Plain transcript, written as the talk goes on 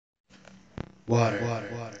Water.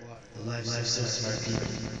 The lives of so smart people.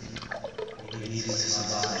 We need it to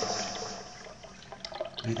survive.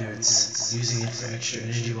 Whether it's using it for extra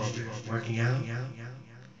energy while working out,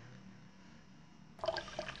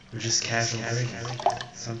 or just casual drinking.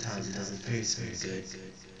 Sometimes it doesn't taste very good.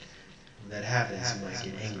 When that happens, you might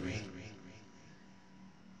get angry.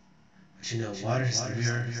 But you know, water is the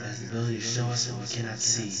mirror that has the ability to show us what we cannot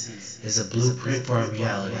see. It is a blueprint for our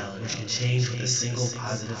reality, which can change with a single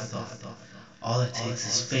positive thought. All it takes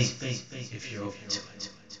is faith if you're open to it.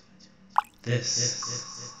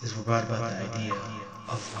 This is what brought about the idea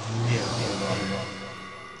of miracle water.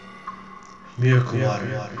 Miracle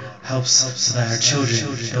water helps so that our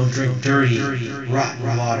children don't drink dirty,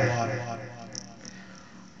 rotten water,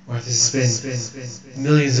 or have to spend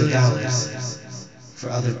millions of dollars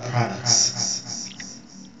for other products.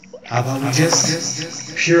 How about we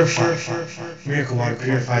just purify? Miracle water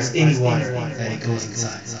purifies any water that it goes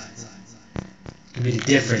inside. It can be the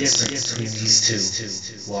difference between these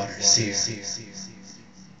two waters here.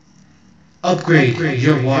 Upgrade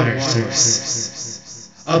your water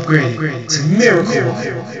source. Upgrade it to miracle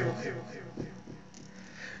water.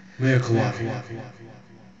 Miracle water.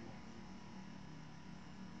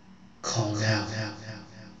 Call now.